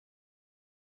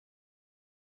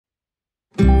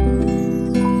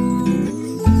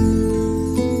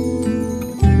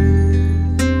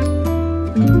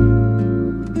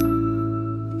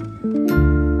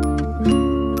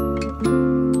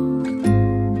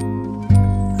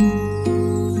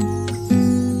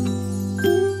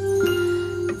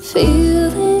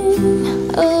Feeling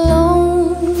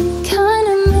alone,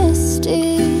 kinda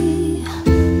misty,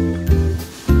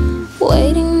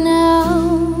 waiting now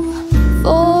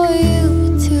for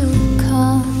you to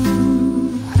come.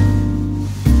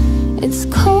 It's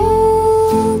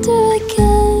colder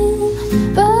again,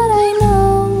 but I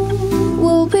know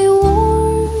we'll be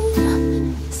warm,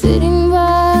 sitting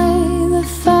by the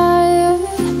fire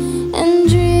and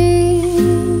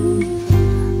dream.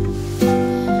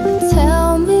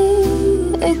 Tell me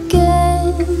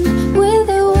again with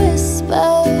a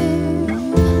whisper,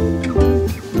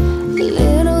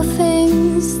 little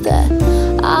things that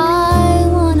I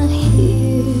wanna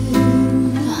hear,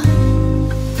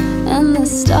 and the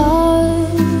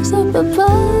stars up above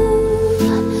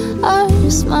are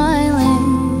smiling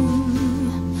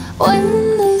when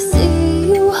they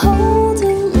see you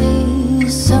holding me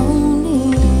so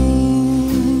near.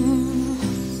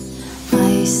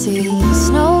 I see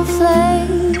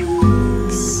snowflakes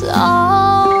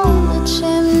on the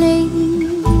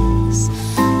chimneys,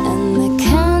 and the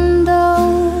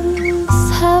candles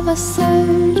have a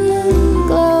certain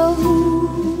glow,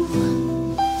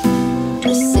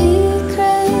 a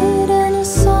secret and a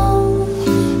song,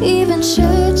 even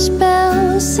church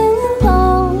bells sing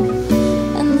along,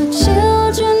 and the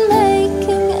children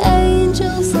making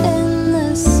angels in the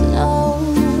snow.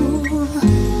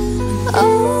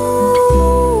 Oh,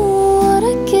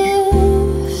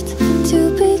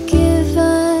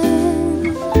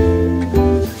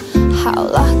 how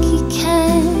lucky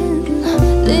can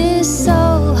this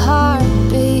old heart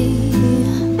be?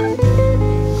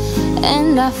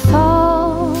 And I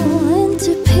fall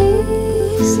into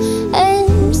peace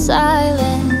and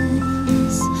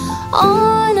silence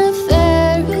on a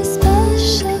very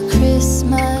special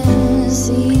Christmas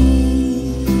Eve.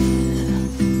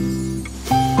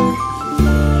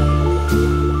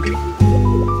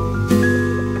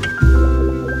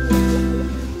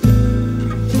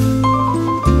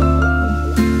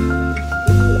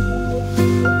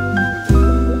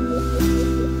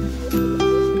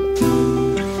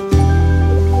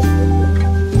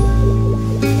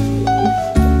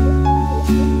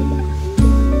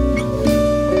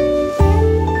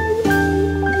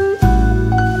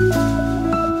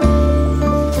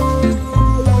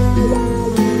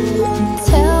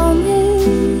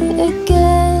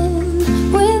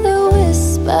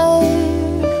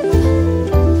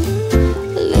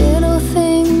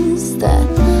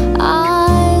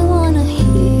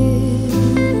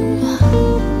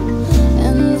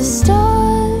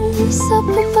 Up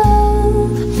above